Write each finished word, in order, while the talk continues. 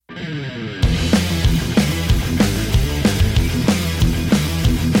Welcome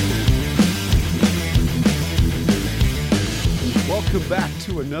back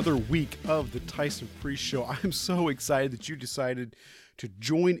to another week of the Tyson Priest Show. I'm so excited that you decided to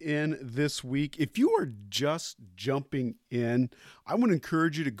join in this week. If you are just jumping in, I want to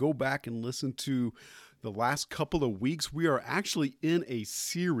encourage you to go back and listen to the last couple of weeks. We are actually in a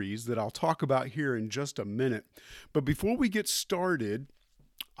series that I'll talk about here in just a minute. But before we get started,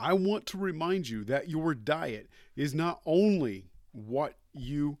 I want to remind you that your diet is not only what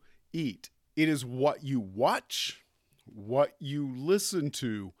you eat, it is what you watch, what you listen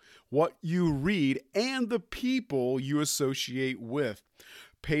to, what you read, and the people you associate with.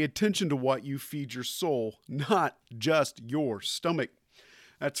 Pay attention to what you feed your soul, not just your stomach.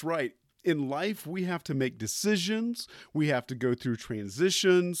 That's right. In life, we have to make decisions. We have to go through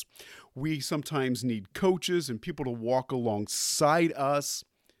transitions. We sometimes need coaches and people to walk alongside us.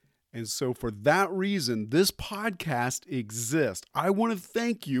 And so for that reason, this podcast exists. I want to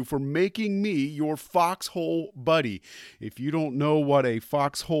thank you for making me your foxhole buddy. If you don't know what a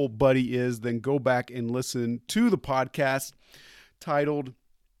foxhole buddy is, then go back and listen to the podcast titled,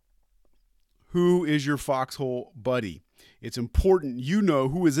 Who is Your Foxhole Buddy? It's important you know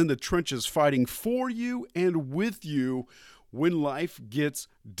who is in the trenches fighting for you and with you when life gets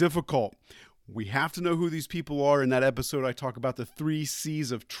difficult. We have to know who these people are. In that episode, I talk about the 3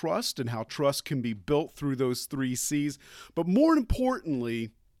 C's of trust and how trust can be built through those 3 C's. But more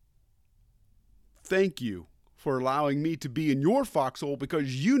importantly, thank you for allowing me to be in your foxhole,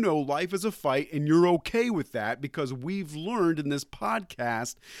 because you know life is a fight and you're okay with that, because we've learned in this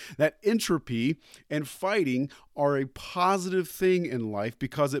podcast that entropy and fighting are a positive thing in life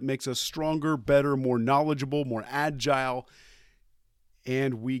because it makes us stronger, better, more knowledgeable, more agile,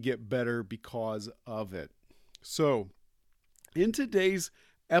 and we get better because of it. So, in today's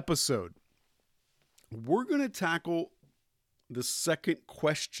episode, we're going to tackle the second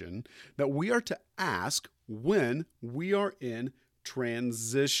question that we are to ask when we are in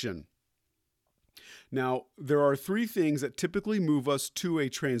transition. Now, there are 3 things that typically move us to a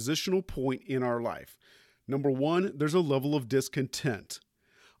transitional point in our life. Number 1, there's a level of discontent.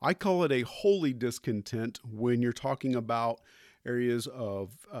 I call it a holy discontent when you're talking about areas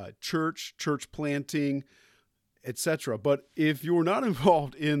of church planting, etc. But if you're not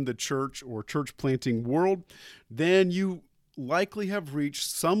involved in the church or church planting world, then you likely have reached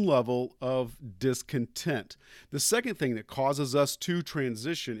some level of discontent. The second thing that causes us to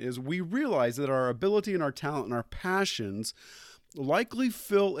transition is we realize that our ability and our talent and our passions likely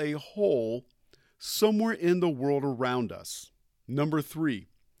fill a hole somewhere in the world around us. Number 3,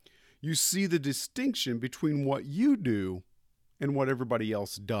 you see the distinction between what you do and what everybody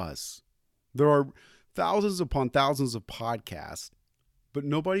else does. There are thousands upon thousands of podcasts, but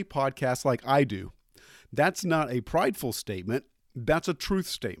nobody podcasts like I do. That's not a prideful statement. That's a truth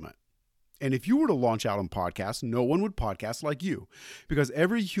statement. And if you were to launch out on podcasts, no one would podcast like you, because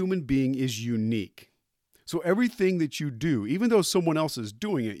every human being is unique. So everything that you do, even though someone else is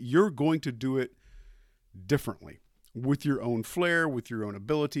doing it, you're going to do it differently, with your own flair, with your own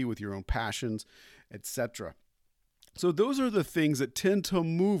ability, with your own passions, etc. So those are the things that tend to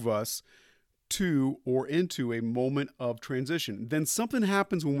move us to or into a moment of transition. Then something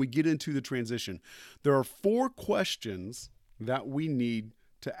happens when we get into the transition. There are 4 questions that we need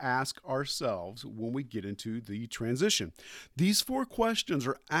to ask ourselves when we get into the transition. These 4 questions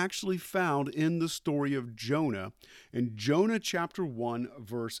are actually found in the story of Jonah in Jonah chapter 1,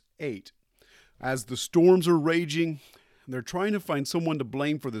 verse 8. As the storms are raging, they're trying to find someone to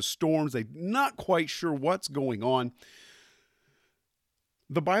blame for the storms. They're not quite sure what's going on.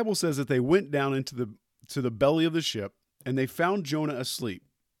 The Bible says that they went down into the belly of the ship and they found Jonah asleep.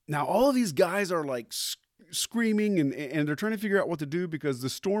 Now, all of these guys are like screaming and they're trying to figure out what to do because the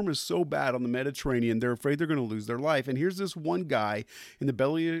storm is so bad on the Mediterranean. They're afraid they're going to lose their life. And here's this one guy in the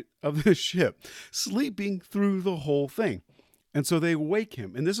belly of the ship sleeping through the whole thing. And so they wake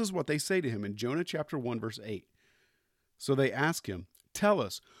him. And this is what they say to him in Jonah chapter 1, verse 8. So they ask him, "Tell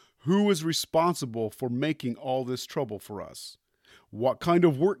us, who is responsible for making all this trouble for us? What kind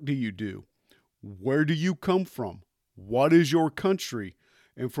of work do you do? Where do you come from? What is your country?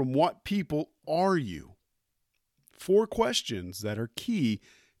 And from what people are you?" 4 questions that are key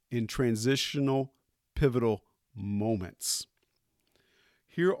in transitional, pivotal moments.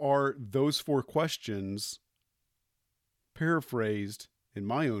 Here are those 4 questions paraphrased in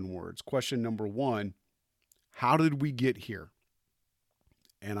my own words. Question number 1, how did we get here?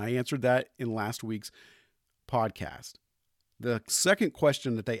 And I answered that in last week's podcast. The second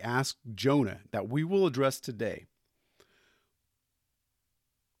question that they asked Jonah that we will address today: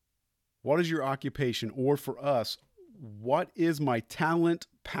 What is your occupation? Or for us, what is my talent,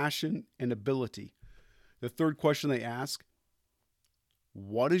 passion, and ability? The third question they ask,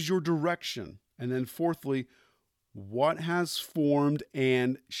 what is your direction? And then fourthly, what has formed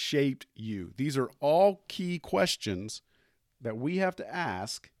and shaped you? These are all key questions that we have to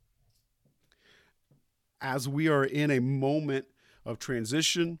ask as we are in a moment of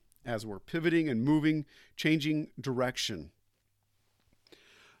transition, as we're pivoting and moving, changing direction.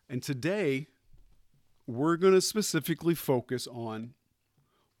 And today, we're going to specifically focus on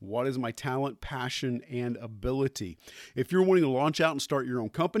what is my talent, passion, and ability. If you're wanting to launch out and start your own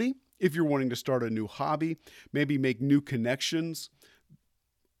company, if you're wanting to start a new hobby, maybe make new connections,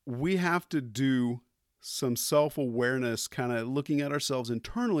 we have to do some self-awareness, kind of looking at ourselves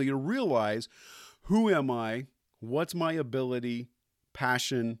internally to realize, who am I? What's my ability,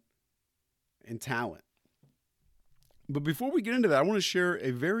 passion, and talent? But before we get into that, I want to share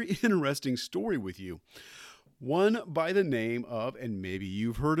a very interesting story with you. One by the name of, and maybe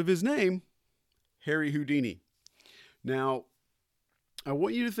you've heard of his name, Harry Houdini. Now, I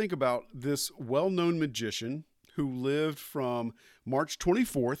want you to think about this well-known magician who lived from March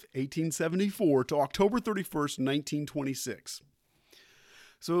 24th, 1874 to October 31st, 1926.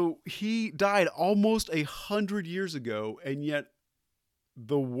 So he died almost 100 years ago, and yet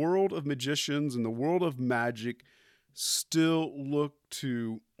the world of magicians and the world of magic still look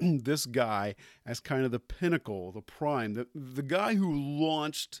to this guy as kind of the pinnacle, the prime, the guy who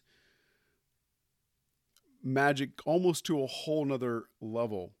launched magic almost to a whole nother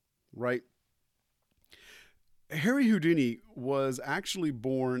level, right? Harry Houdini was actually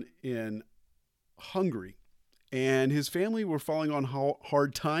born in Hungary, and his family were falling on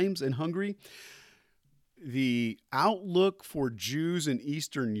hard times in Hungary. The outlook for Jews in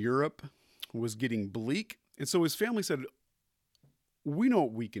Eastern Europe was getting bleak. And so his family said, we know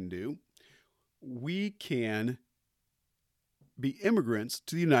what we can do. We can be immigrants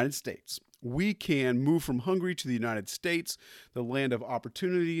to the United States. We can move from Hungary to the United States, the land of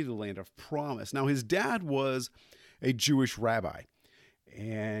opportunity, the land of promise. Now, his dad was a Jewish rabbi,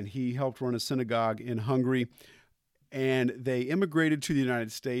 and he helped run a synagogue in Hungary. And they immigrated to the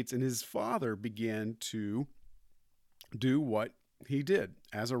United States, and his father began to do what he did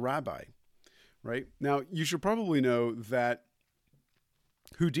as a rabbi. Right? Now, you should probably know that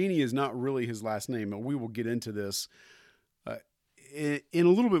Houdini is not really his last name, and we will get into this in a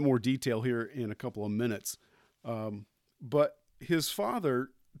little bit more detail here in a couple of minutes. But his father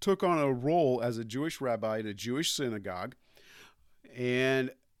took on a role as a Jewish rabbi at a Jewish synagogue, and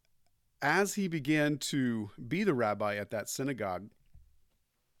as he began to be the rabbi at that synagogue,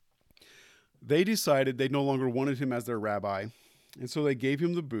 they decided they no longer wanted him as their rabbi, and so they gave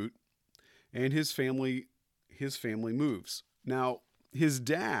him the boot. And his family moves. Now, his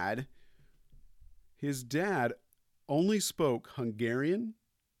dad only spoke Hungarian,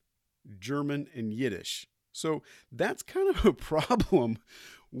 German, and Yiddish. So that's kind of a problem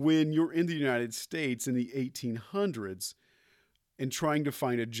when you're in the United States in the 1800s and trying to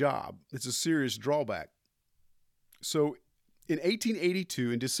find a job. It's a serious drawback. So in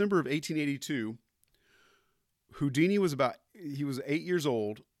December of 1882, Houdini was 8 years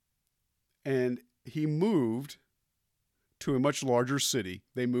old, and he moved to a much larger city.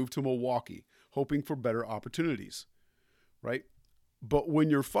 They moved to Milwaukee, hoping for better opportunities, right? But when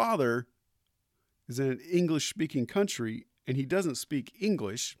your father is in an English-speaking country and he doesn't speak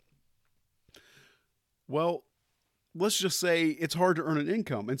English, well, let's just say it's hard to earn an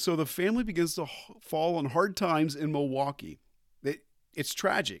income. And so the family begins to fall on hard times in Milwaukee. It's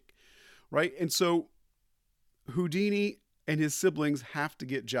tragic, right? And so Houdini and his siblings have to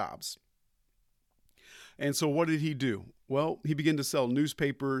get jobs. And so what did he do? Well, he began to sell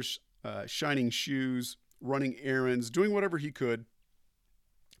newspapers, shining shoes, running errands, doing whatever he could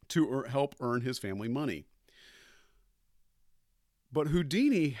to help earn his family money. But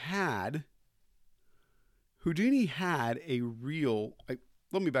Houdini had a real...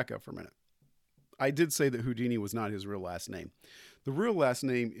 let me back up for a minute. I did say that Houdini was not his real last name. The real last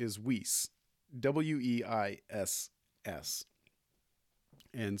name is Weiss, Weiss.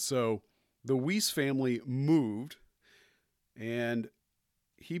 And so the Weiss family moved, and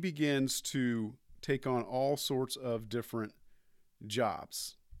he begins to take on all sorts of different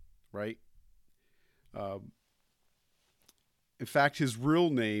jobs, right? In fact, his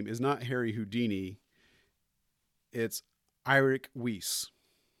real name is not Harry Houdini. It's Eric Weiss,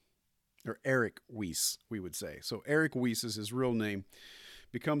 or Eric Weiss, we would say. So Eric Weiss is his real name,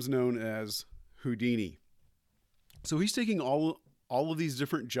 becomes known as Houdini. So he's taking all all of these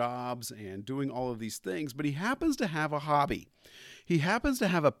different jobs and doing all of these things, but he happens to have a hobby. He happens to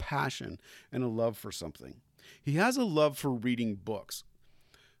have a passion and a love for something. He has a love for reading books.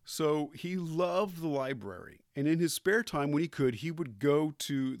 So he loved the library. And in his spare time, when he could, he would go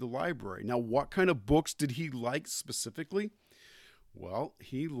to the library. Now, what kind of books did he like specifically? Well,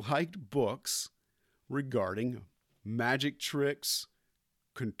 he liked books regarding magic tricks,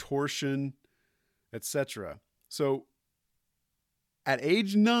 contortion, etc. So at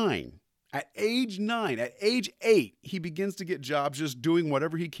age 8, he begins to get jobs just doing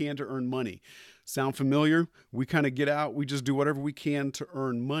whatever he can to earn money. Sound familiar? We kind of get out, we just do whatever we can to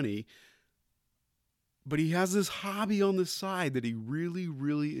earn money. But he has this hobby on the side that he really,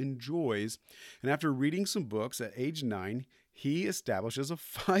 really enjoys. And after reading some books at age 9, he establishes a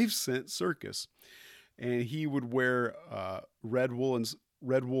 5-cent circus. And he would wear red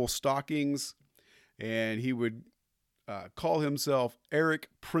wool stockings, and he would call himself Eric,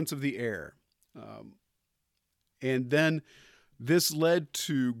 Prince of the Air. And then this led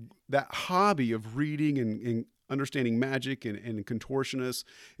to that hobby of reading and understanding magic and contortionists.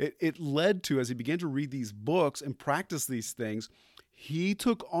 It led to, as he began to read these books and practice these things, he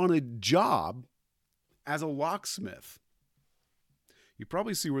took on a job as a locksmith. You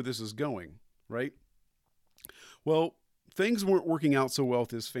probably see where this is going, right? Well, things weren't working out so well with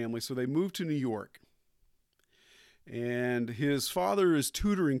his family, so they moved to New York. And his father is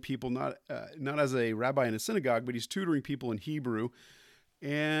tutoring people, not as a rabbi in a synagogue, but he's tutoring people in Hebrew.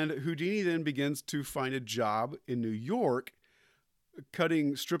 And Houdini then begins to find a job in New York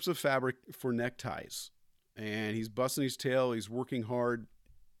cutting strips of fabric for neckties. And he's busting his tail, he's working hard.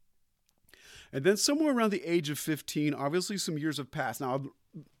 And then somewhere around the age of 15, obviously some years have passed. Now,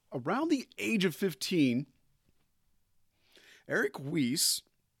 around the age of 15, Eric Weiss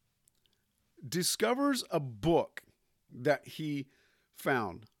discovers a book that he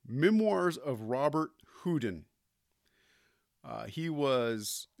found, Memoirs of Robert Houdin. He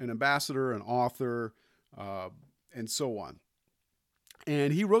was an ambassador, an author, and so on.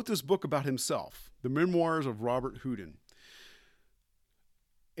 And he wrote this book about himself, The Memoirs of Robert Houdin.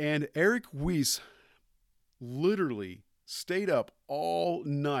 And Eric Weiss literally stayed up all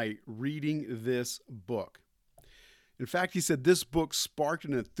night reading this book. In fact, he said this book sparked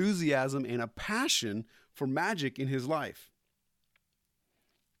an enthusiasm and a passion for magic in his life.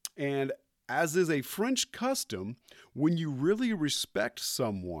 And as is a French custom, when you really respect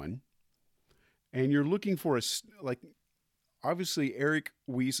someone and you're looking for obviously Eric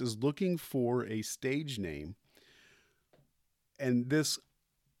Weiss is looking for a stage name. And this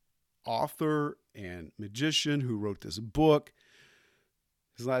author and magician who wrote this book,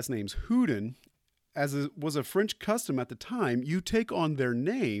 his last name's Houdin, as it was a French custom at the time, you take on their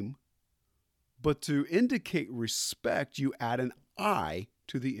name, but to indicate respect, you add an I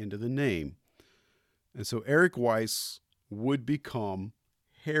to the end of the name. And so Eric Weiss would become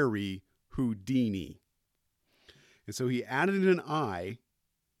Harry Houdini. And so he added an I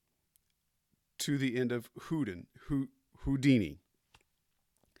to the end of Houdini.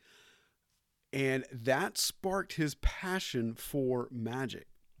 And that sparked his passion for magic.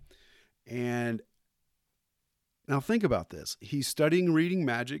 And now think about this. He's studying reading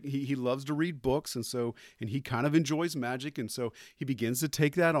magic. He loves to read books, and he kind of enjoys magic, and so he begins to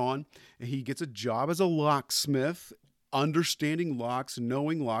take that on. And he gets a job as a locksmith, understanding locks,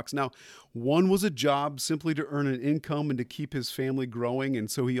 knowing locks. Now, one was a job simply to earn an income and to keep his family growing,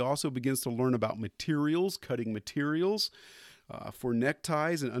 and so he also begins to learn about materials, cutting materials for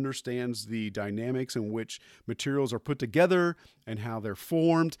neckties, and understands the dynamics in which materials are put together and how they're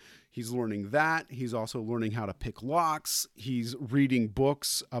formed. He's learning that. He's also learning how to pick locks. He's reading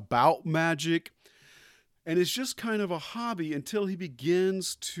books about magic. And it's just kind of a hobby until he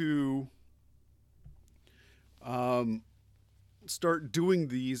begins to start doing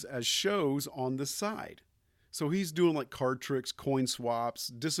these as shows on the side. So he's doing like card tricks, coin swaps,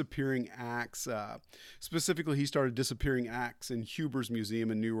 disappearing acts. Specifically, he started disappearing acts in Huber's Museum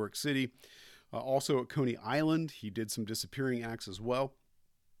in New York City. Also at Coney Island, he did some disappearing acts as well.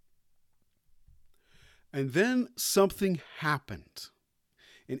 And then something happened.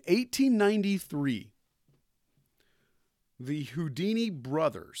 In 1893, the Houdini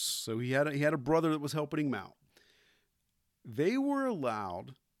brothers, so he had a brother that was helping him out, they were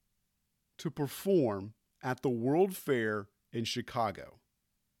allowed to perform at the World Fair in Chicago.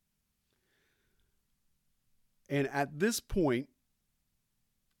 And at this point,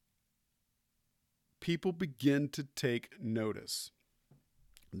 people begin to take notice.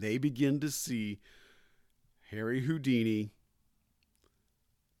 They begin to see Harry Houdini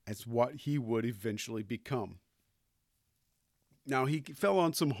as what he would eventually become. Now, he fell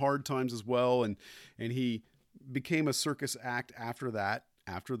on some hard times as well, and he became a circus act after that,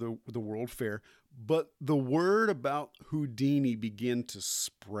 after the World Fair. But the word about Houdini began to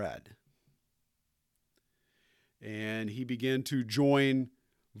spread. And he began to join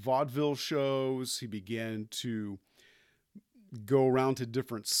vaudeville shows. He began to go around to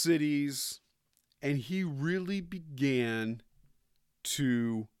different cities. And he really began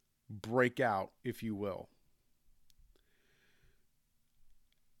to break out, if you will.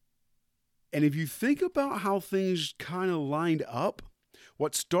 And if you think about how things kind of lined up,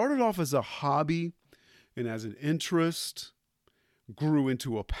 what started off as a hobby and as an interest grew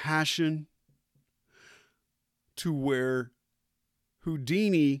into a passion, to where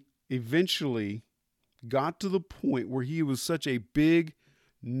Houdini eventually got to the point where he was such a big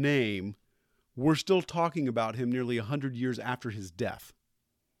name, we're still talking about him nearly 100 years after his death.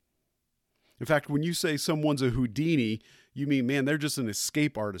 In fact, when you say someone's a Houdini, you mean, man, they're just an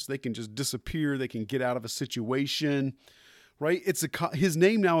escape artist. They can just disappear. They can get out of a situation, right? His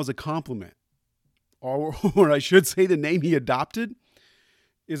name now is a compliment. Or I should say the name he adopted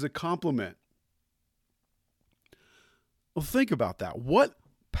is a compliment. Well, think about that. What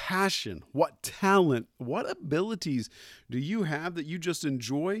passion, what talent, what abilities do you have that you just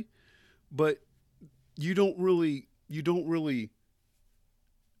enjoy, but you don't really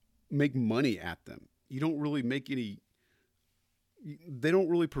make money at them. You don't really make any, they don't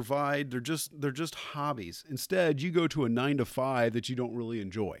really provide. They're just hobbies. Instead, you go to a 9-to-5 that you don't really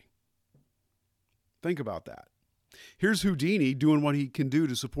enjoy. Think about that. Here's Houdini doing what he can do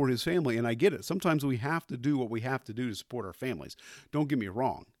to support his family. And I get it. Sometimes we have to do what we have to do to support our families. Don't get me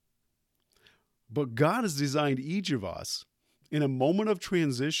wrong. But God has designed each of us in a moment of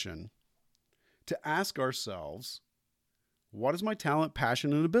transition to ask ourselves, what is my talent,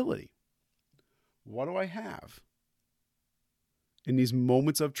 passion, and ability? What do I have in these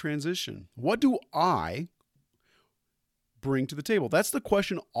moments of transition? What do I bring to the table? That's the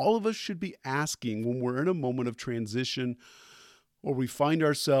question all of us should be asking when we're in a moment of transition or we find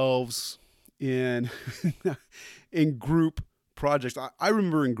ourselves in group projects. I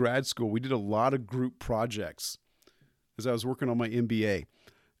remember in grad school, we did a lot of group projects as I was working on my MBA.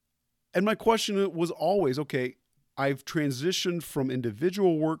 And my question was always, okay, I've transitioned from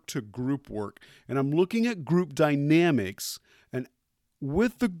individual work to group work, and I'm looking at group dynamics. And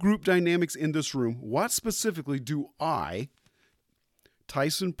with the group dynamics in this room, what specifically do I,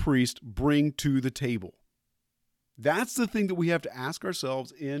 Tyson Priest, bring to the table? That's the thing that we have to ask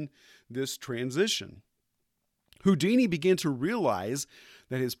ourselves in this transition. Houdini began to realize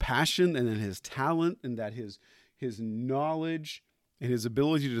that his passion and his talent and that his knowledge and his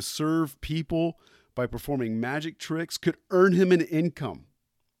ability to serve people by performing magic tricks could earn him an income.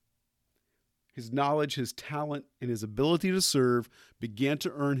 His knowledge, his talent, and his ability to serve began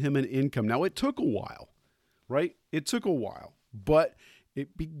to earn him an income. Now, it took a while, right? It took a while, but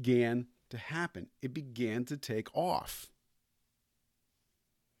it began to happen. It began to take off.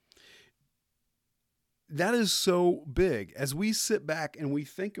 That is so big. As we sit back and we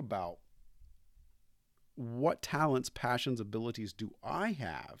think about what talents, passions, abilities do I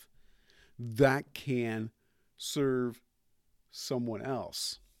have that can serve someone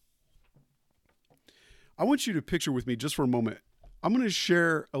else? I want you to picture with me just for a moment. I'm going to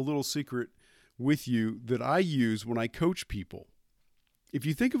share a little secret with you that I use when I coach people. If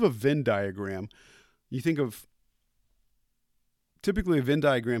you think of a Venn diagram, you think of typically a Venn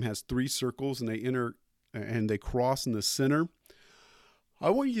diagram has 3 circles and they cross in the center.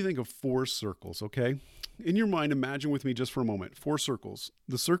 I want you to think of 4 circles, okay? In your mind, imagine with me just for a moment, 4 circles.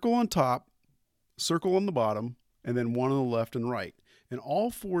 The circle on top, circle on the bottom, and then one on the left and right. And all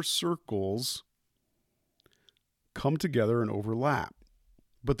 4 circles come together and overlap.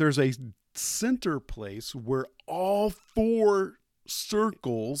 But there's a center place where all 4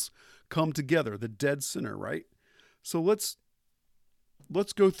 circles come together, the dead center, right? So let's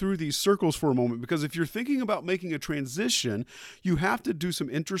go through these circles for a moment, because if you're thinking about making a transition, you have to do some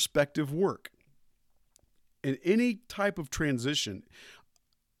introspective work. In any type of transition,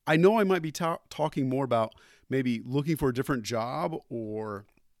 I know I might be talking more about maybe looking for a different job or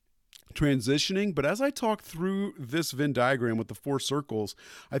transitioning, but as I talk through this Venn diagram with the 4 circles,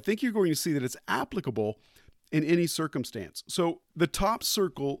 I think you're going to see that it's applicable in any circumstance. So the top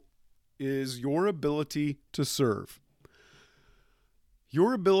circle is your ability to serve.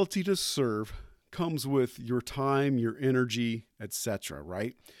 Your ability to serve comes with your time, your energy, etc.,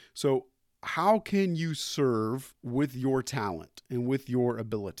 right? So how can you serve with your talent and with your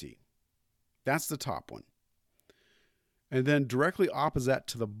ability? That's the top one. And then directly opposite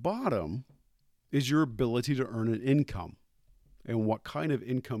to the bottom is your ability to earn an income. And what kind of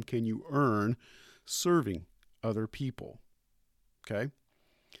income can you earn serving other people? Okay.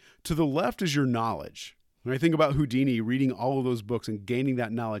 To the left is your knowledge. When I think about Houdini reading all of those books and gaining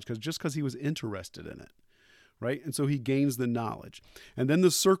that knowledge because he was interested in it, right? And so he gains the knowledge. And then the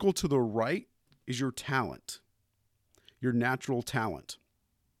circle to the right is your talent, your natural talent.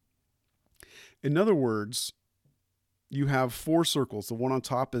 In other words, you have 4 circles. The one on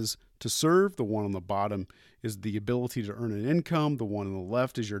top is to serve. The one on the bottom is the ability to earn an income. The one on the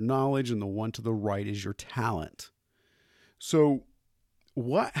left is your knowledge. And the one to the right is your talent. So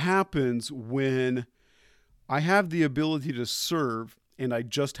what happens when I have the ability to serve and I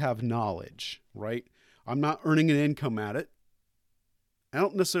just have knowledge, right? I'm not earning an income at it. I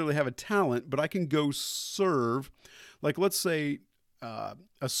don't necessarily have a talent, but I can go serve. Like, let's say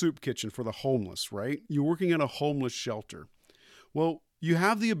a soup kitchen for the homeless, right? You're working at a homeless shelter. Well, you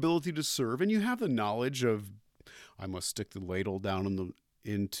have the ability to serve and you have the knowledge of, I must stick the ladle down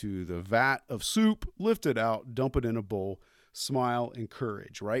into the vat of soup, lift it out, dump it in a bowl, smile, and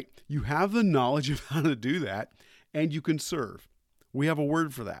courage, right? You have the knowledge of how to do that, and you can serve. We have a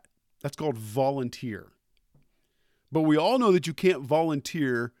word for that. That's called volunteer. But we all know that you can't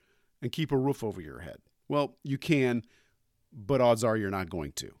volunteer and keep a roof over your head. Well, you can, but odds are you're not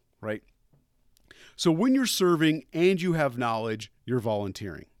going to, right? So when you're serving and you have knowledge, you're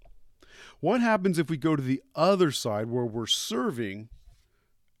volunteering. What happens if we go to the other side where we're serving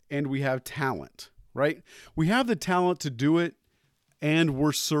and we have talent? Right? We have the talent to do it and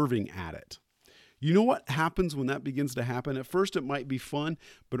we're serving at it. You know what happens when that begins to happen? At first it might be fun,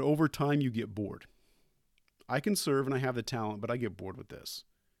 but over time you get bored. I can serve and I have the talent, but I get bored with this.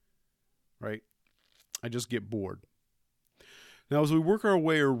 Right? I just get bored. Now, as we work our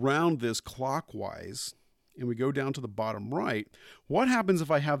way around this clockwise and we go down to the bottom right, what happens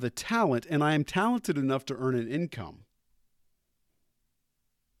if I have the talent and I am talented enough to earn an income?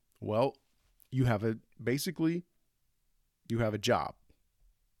 Well, you have a job.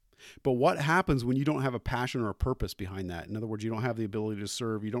 But what happens when you don't have a passion or a purpose behind that? In other words, you don't have the ability to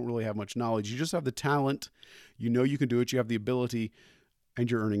serve. You don't really have much knowledge. You just have the talent. You know you can do it. You have the ability,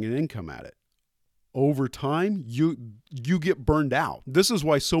 and you're earning an income at it. Over time, you get burned out. This is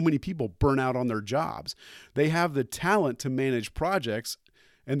why so many people burn out on their jobs. They have the talent to manage projects,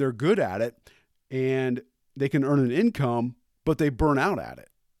 and they're good at it, and they can earn an income, but they burn out at it.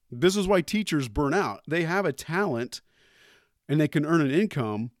 This is why teachers burn out. They have a talent and they can earn an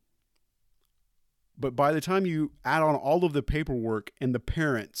income, but by the time you add on all of the paperwork and the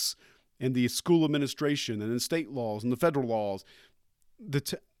parents and the school administration and the state laws and the federal laws,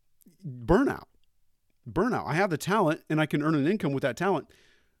 burnout. I have the talent and I can earn an income with that talent,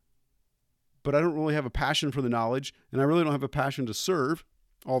 but I don't really have a passion for the knowledge and I really don't have a passion to serve,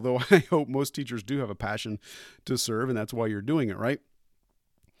 although I hope most teachers do have a passion to serve and that's why you're doing it, right?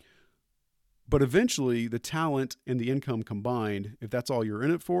 But eventually, the talent and the income combined, if that's all you're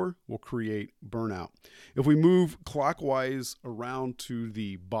in it for, will create burnout. If we move clockwise around to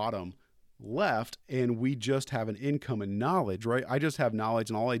the bottom left and we just have an income and knowledge, right? I just have knowledge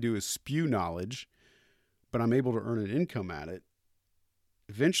and all I do is spew knowledge, but I'm able to earn an income at it.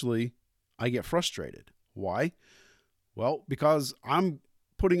 Eventually, I get frustrated. Why? Well, because I'm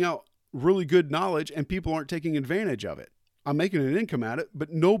putting out really good knowledge and people aren't taking advantage of it. I'm making an income at it,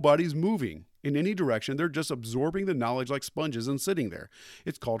 but nobody's moving in any direction. They're just absorbing the knowledge like sponges and sitting there.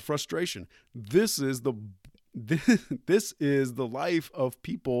 It's called frustration. This is the life of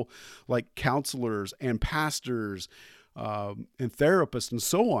people like counselors and pastors and therapists and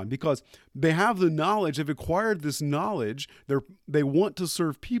so on, because they have the knowledge, they've acquired this knowledge, they want to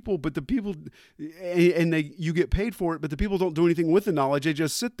serve people, but the people, and you get paid for it, but the people don't do anything with the knowledge, they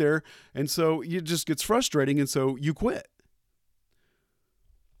just sit there, and so it just gets frustrating, and so you quit.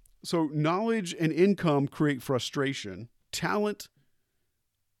 So knowledge and income create frustration. Talent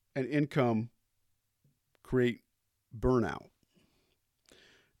and income create burnout.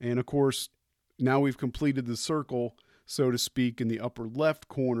 And of course, now we've completed the circle, so to speak, in the upper left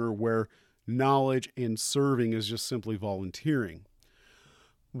corner where knowledge and serving is just simply volunteering.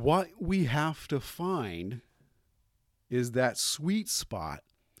 What we have to find is that sweet spot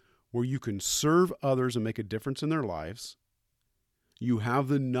where you can serve others and make a difference in their lives. You have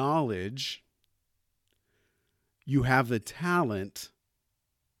the knowledge, you have the talent,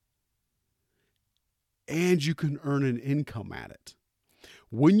 and you can earn an income at it.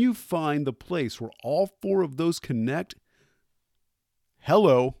 When you find the place where all 4 of those connect,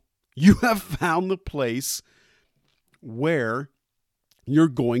 hello, you have found the place where you're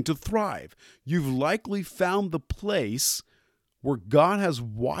going to thrive. You've likely found the place where God has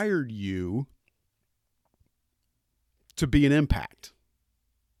wired you to be an impact.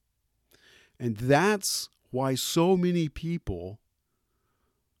 And that's why so many people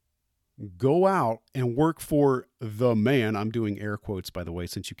go out and work for the man. I'm doing air quotes, by the way,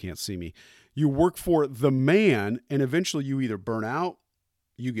 since you can't see me. You work for the man, and eventually you either burn out,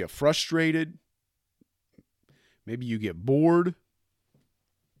 you get frustrated, maybe you get bored.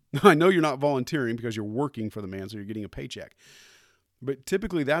 I know you're not volunteering because you're working for the man, so you're getting a paycheck. But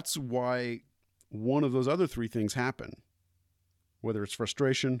typically that's why one of those other three things happen, whether it's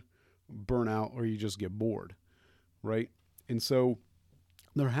frustration, burnout, or you just get bored, right? And so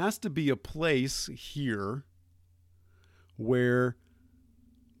there has to be a place here where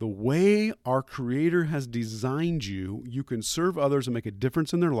the way our Creator has designed you, you can serve others and make a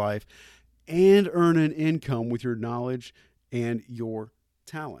difference in their life and earn an income with your knowledge and your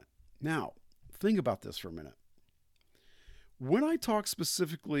talent. Now, think about this for a minute. When I talk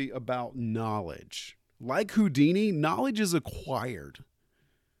specifically about knowledge, like Houdini, knowledge is acquired,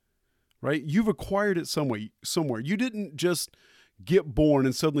 right? You've acquired it somewhere. You didn't just get born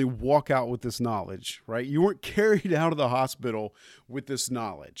and suddenly walk out with this knowledge, right? You weren't carried out of the hospital with this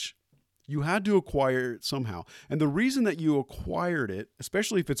knowledge. You had to acquire it somehow. And the reason that you acquired it,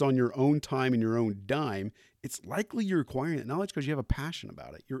 especially if it's on your own time and your own dime, it's likely you're acquiring that knowledge because you have a passion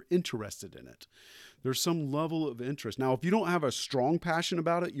about it. You're interested in it. There's some level of interest. Now, if you don't have a strong passion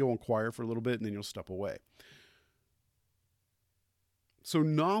about it, you'll inquire for a little bit and then you'll step away. So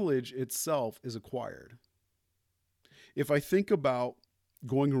knowledge itself is acquired. If I think about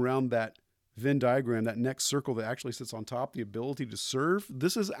going around that Venn diagram, that next circle that actually sits on top, the ability to serve,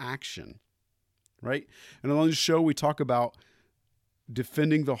 this is action, right? And on the show, we talk about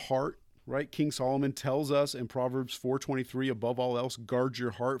defending the heart, right? King Solomon tells us in Proverbs 4:23, above all else, guard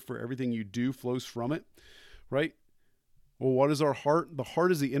your heart, for everything you do flows from it, right? Well, what is our heart? The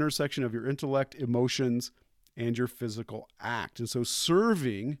heart is the intersection of your intellect, emotions, and your physical act. And so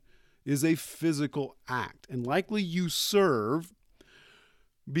serving is a physical act. And likely you serve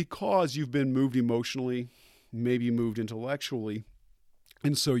because you've been moved emotionally, maybe moved intellectually,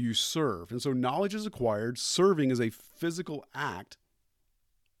 and so you serve. And so knowledge is acquired. Serving is a physical act.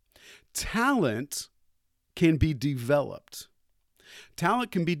 Talent can be developed.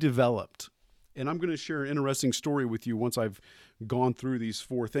 Talent can be developed. And I'm going to share an interesting story with you once I've gone through these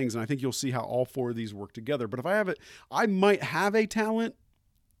four things. And I think you'll see how all four of these work together. But if I have it, I might have a talent.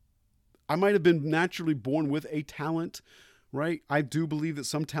 I might have been naturally born with a talent, right? I do believe that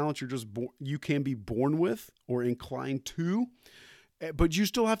some talents you can be born with or inclined to, but you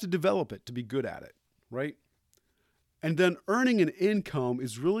still have to develop it to be good at it, right? And then earning an income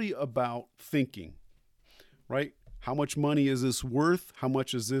is really about thinking, right? How much money is this worth? How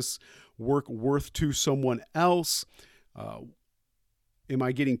much is this work worth to someone else? Am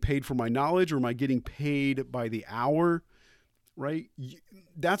I getting paid for my knowledge, or am I getting paid by the hour? Right?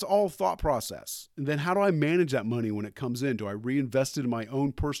 That's all thought process. And then how do I manage that money when it comes in? Do I reinvest it in my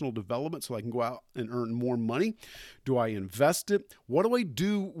own personal development so I can go out and earn more money? Do I invest it? What do I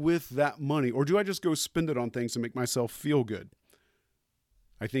do with that money? Or do I just go spend it on things to make myself feel good?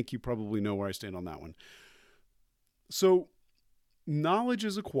 I think you probably know where I stand on that one. So knowledge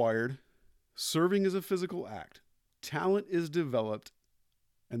is acquired. Serving is a physical act. Talent is developed.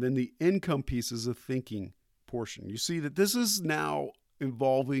 And then the income piece is a thinking portion. You see that this is now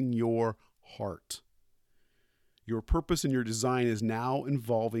involving your heart. Your purpose and your design is now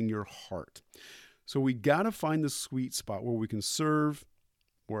involving your heart. So we got to find the sweet spot where we can serve,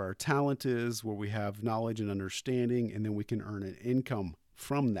 where our talent is, where we have knowledge and understanding, and then we can earn an income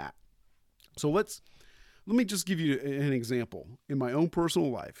from that. So let me just give you an example in my own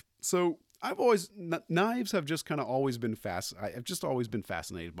personal life. So knives have just kind of always been I've just always been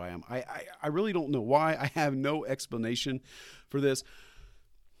fascinated by them. I really don't know why. I have no explanation for this.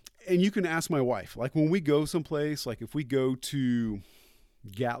 And you can ask my wife, like when we go someplace, like if we go to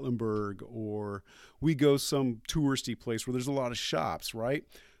Gatlinburg or we go some touristy place where there's a lot of shops, right?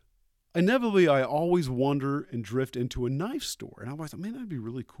 Inevitably, I always wander and drift into a knife store. And I always thought, man, that'd be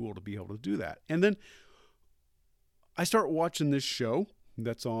really cool to be able to do that. And then I start watching this show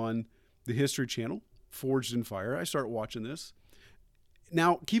that's on the History Channel, Forged in Fire. I start watching this.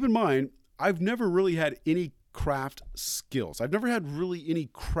 Now, keep in mind, I've never really had any craft skills. I've never had really any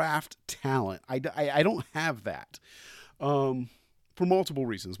craft talent. I don't have that for multiple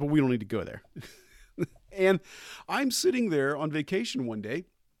reasons, but we don't need to go there. And I'm sitting there on vacation one day,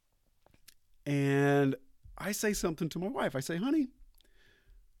 and I say something to my wife. I say, honey,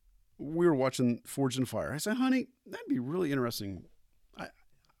 we were watching Forged in Fire. I said, honey, that'd be really interesting.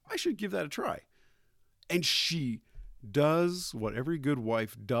 I should give that a try. And she does what every good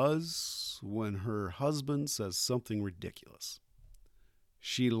wife does when her husband says something ridiculous.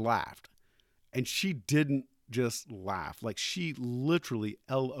 She laughed. And she didn't just laugh. Like, she literally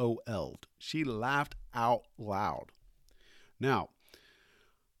LOL'd. She laughed out loud. Now,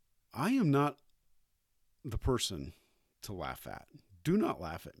 I am not the person to laugh at. Do not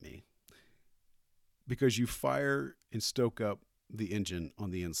laugh at me, because you fire and stoke up the engine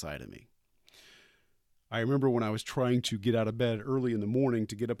on the inside of me. I remember when I was trying to get out of bed early in the morning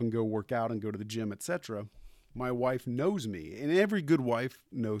to get up and go work out and go to the gym, etc., my wife knows me, and every good wife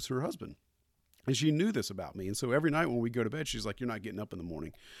knows her husband. And she knew this about me. And so every night when we go to bed, she's like, you're not getting up in the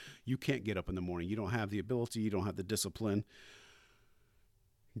morning. You can't get up in the morning. You don't have the ability. You don't have the discipline.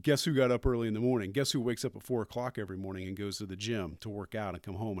 Guess who got up early in the morning? Guess who wakes up at 4 o'clock every morning and goes to the gym to work out and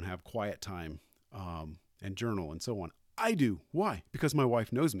come home and have quiet time and journal and so on? I do. Why? Because my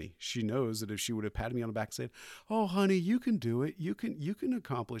wife knows me. She knows that if she would have patted me on the back and said, oh, honey, you can do it. You can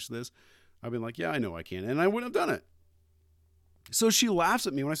accomplish this. I've been like, yeah, I know I can. And I wouldn't have done it. So she laughs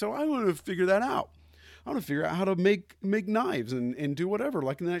at me when I say, well, I want to figure that out. I want to figure out how to make knives and do whatever,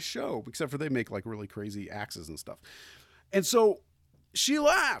 like in that show, except for they make like really crazy axes and stuff. And so she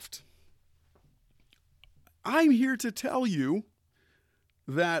laughed. I'm here to tell you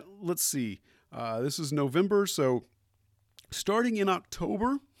that, let's see, this is November. So starting in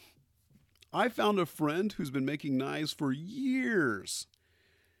October, I found a friend who's been making knives for years.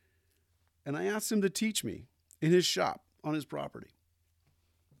 And I asked him to teach me in his shop on his property.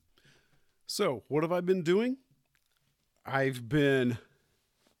 So what have I been doing? I've been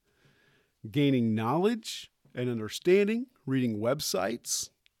gaining knowledge and understanding, reading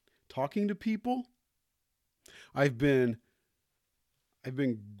websites, talking to people. I've been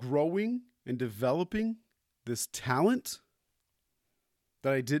growing and developing this talent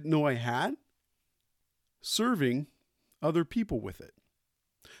that I didn't know I had, serving other people with it.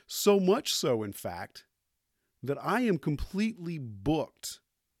 So much so, in fact, that I am completely booked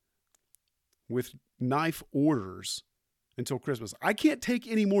with knife orders until Christmas. I can't take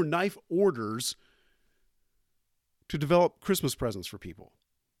any more knife orders to develop Christmas presents for people.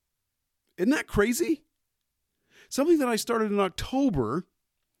 Isn't that crazy? Something that I started in October,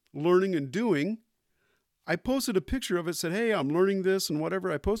 learning and doing. I posted a picture of it, said, hey, I'm learning this and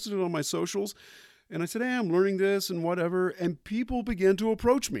whatever. I posted it on my socials, and I said, hey, I'm learning this and whatever. And people began to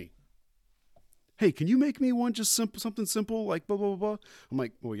approach me. Hey, can you make me one just simple, something simple like blah, blah, blah? I'm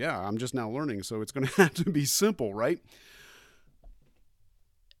like, well, yeah, I'm just now learning, so it's going to have to be simple, right?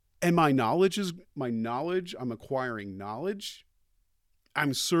 And my knowledge, I'm acquiring knowledge.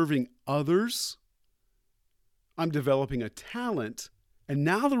 I'm serving others. I'm developing a talent. And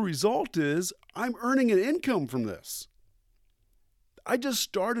now the result is I'm earning an income from this. I just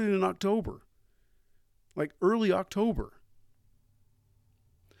started in October, like early October.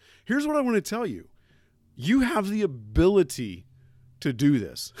 Here's what I want to tell you. You have the ability to do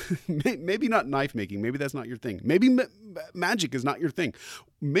this. Maybe not knife making. Maybe that's not your thing. Maybe magic is not your thing.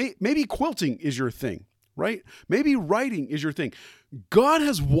 Maybe quilting is your thing, right? Maybe writing is your thing. God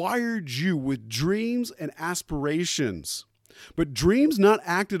has wired you with dreams and aspirations, but dreams not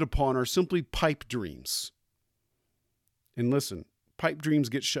acted upon are simply pipe dreams. And listen, pipe dreams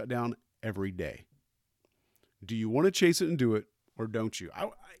get shut down every day. Do you want to chase it and do it, or don't you?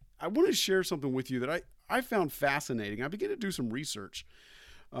 I want to share something with you that I found fascinating. I began to do some research.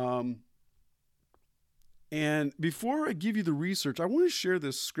 And before I give you the research, I want to share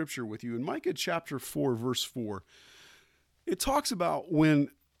this scripture with you. In Micah chapter 4, verse 4, it talks about when,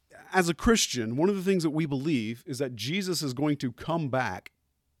 as a Christian, one of the things that we believe is that Jesus is going to come back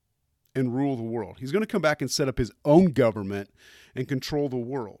and rule the world. He's going to come back and set up his own government and control the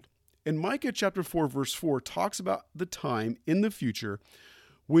world. And Micah chapter 4, verse 4 talks about the time in the future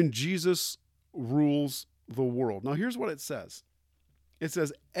when Jesus rules the world. Now, here's what it says. It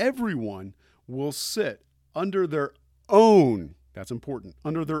says, everyone will sit under their own, that's important,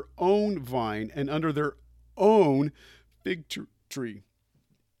 under their own vine and under their own fig tree.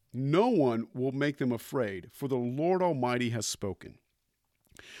 No one will make them afraid, for the Lord Almighty has spoken.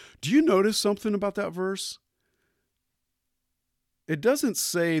 Do you notice something about that verse? It doesn't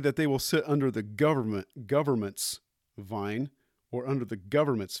say that they will sit under the government's vine or under the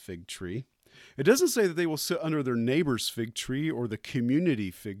government's fig tree. It doesn't say that they will sit under their neighbor's fig tree or the community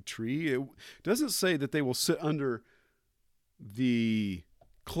fig tree. It doesn't say that they will sit under the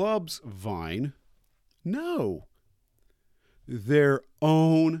club's vine. No. Their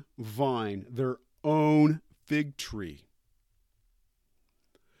own vine, their own fig tree.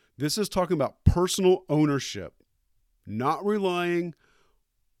 This is talking about personal ownership, not relying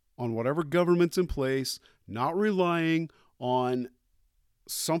on whatever government's in place, not relying on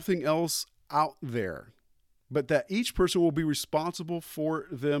something else out there, but that each person will be responsible for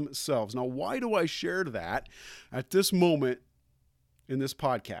themselves. Now, why do I share that at this moment in this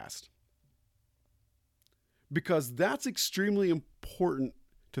podcast? Because that's extremely important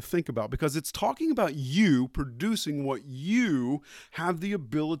to think about, because it's talking about you producing what you have the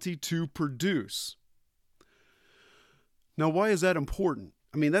ability to produce. Now, why is that important?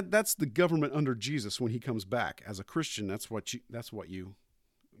 I mean, that's the government under Jesus when he comes back. As a Christian, that's what you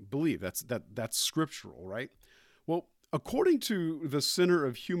believe. That's scriptural, right? Well, according to the Center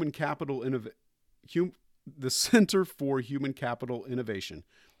for Human Capital Innovation,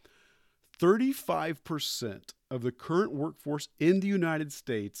 35% of the current workforce in the United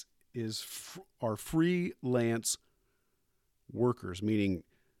States are freelance workers, meaning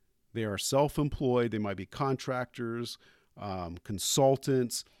they are self-employed. They might be contractors,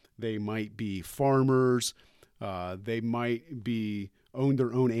 consultants. They might be farmers. They might own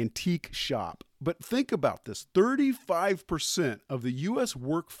their own antique shop. But think about this. 35% of the U.S.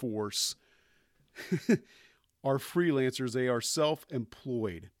 workforce are freelancers. They are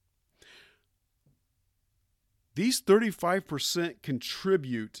self-employed. These 35%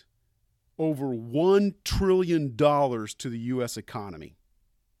 contribute over $1 trillion to the U.S. economy.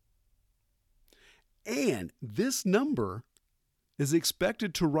 And this number is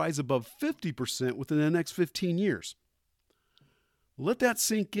expected to rise above 50% within the next 15 years. Let that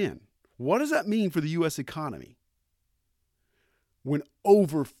sink in. What does that mean for the U.S. economy? When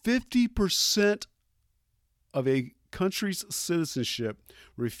over 50% of a country's citizenship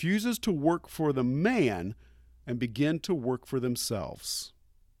refuses to work for the man and begin to work for themselves.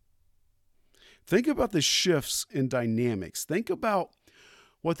 Think about the shifts in dynamics. Think about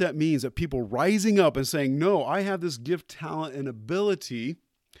what that means, that people rising up and saying, no, I have this gift, talent, and ability.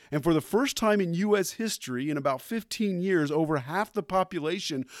 And for the first time in U.S. history, in about 15 years, over half the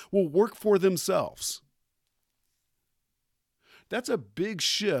population will work for themselves. That's a big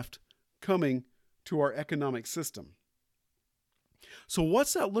shift coming to our economic system. So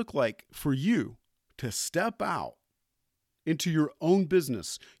what's that look like for you to step out into your own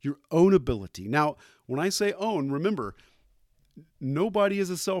business, your own ability? Now, when I say own, remember, nobody is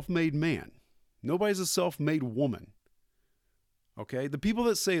a self-made man. Nobody's a self-made woman. Okay? The people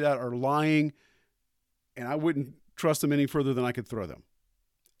that say that are lying, and I wouldn't trust them any further than I could throw them.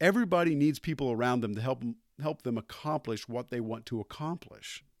 Everybody needs people around them to help them accomplish what they want to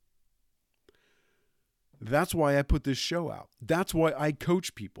accomplish. That's why I put this show out. That's why I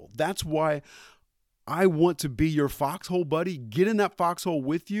coach people. That's why I want to be your foxhole buddy, get in that foxhole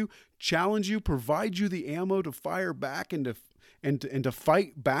with you, challenge you, provide you the ammo to fire back and to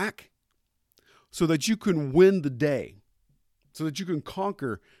fight back so that you can win the day, so that you can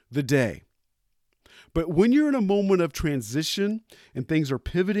conquer the day. But when you're in a moment of transition and things are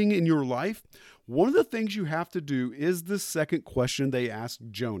pivoting in your life, one of the things you have to do is the second question they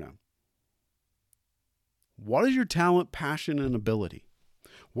asked Jonah. What is your talent, passion, and ability?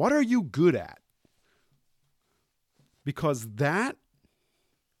 What are you good at? Because that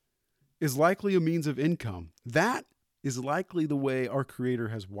is likely a means of income. That is likely the way our Creator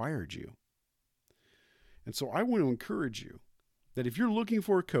has wired you. And so I want to encourage you that if you're looking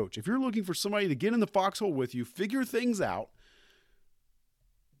for a coach, if you're looking for somebody to get in the foxhole with you, figure things out,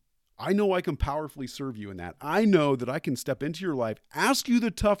 I know I can powerfully serve you in that. I know that I can step into your life, ask you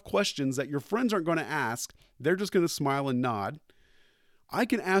the tough questions that your friends aren't going to ask. They're just going to smile and nod. I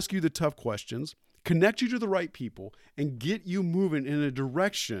can ask you the tough questions, connect you to the right people, and get you moving in a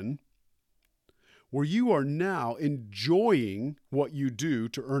direction where you are now enjoying what you do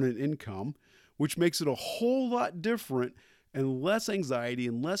to earn an income, which makes it a whole lot different and less anxiety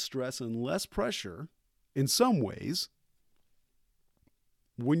and less stress and less pressure in some ways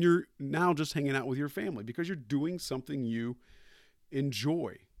when you're now just hanging out with your family because you're doing something you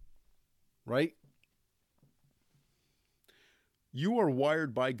enjoy, right? You are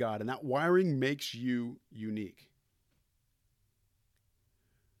wired by God, and that wiring makes you unique.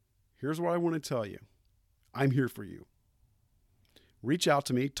 Here's what I want to tell you. I'm here for you. Reach out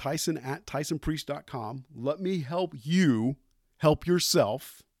to me, Tyson@TysonPriest.com. Let me help you help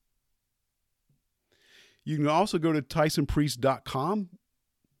yourself. You can also go to TysonPriest.com.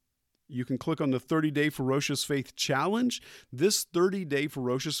 You can click on the 30-Day Ferocious Faith Challenge. This 30-Day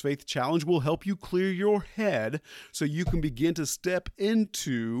Ferocious Faith Challenge will help you clear your head so you can begin to step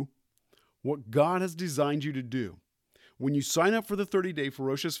into what God has designed you to do. When you sign up for the 30-Day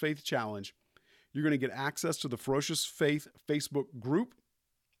Ferocious Faith Challenge, you're going to get access to the Ferocious Faith Facebook group.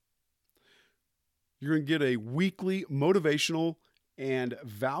 You're going to get a weekly motivational and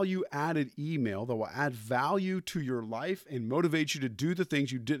value-added email that will add value to your life and motivate you to do the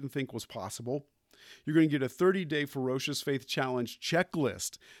things you didn't think was possible. You're going to get a 30-day Ferocious Faith Challenge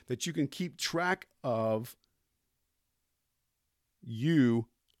checklist that you can keep track of you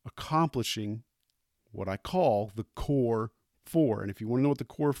accomplishing what I call the Core 4. And if you want to know what the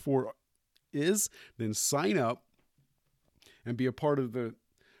Core 4 is, then sign up and be a part of the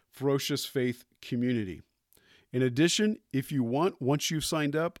Ferocious Faith community. In addition, if you want, once you've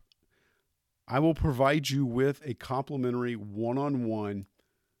signed up, I will provide you with a complimentary one-on-one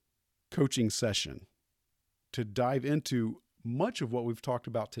coaching session to dive into much of what we've talked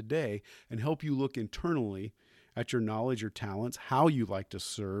about today and help you look internally at your knowledge, your talents, how you like to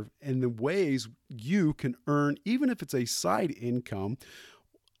serve, and the ways you can earn, even if it's a side income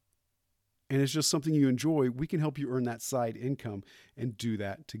and it's just something you enjoy, we can help you earn that side income and do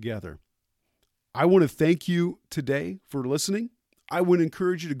that together. I want to thank you today for listening. I would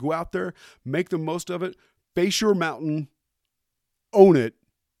encourage you to go out there, make the most of it, face your mountain, own it,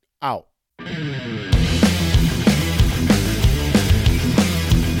 out.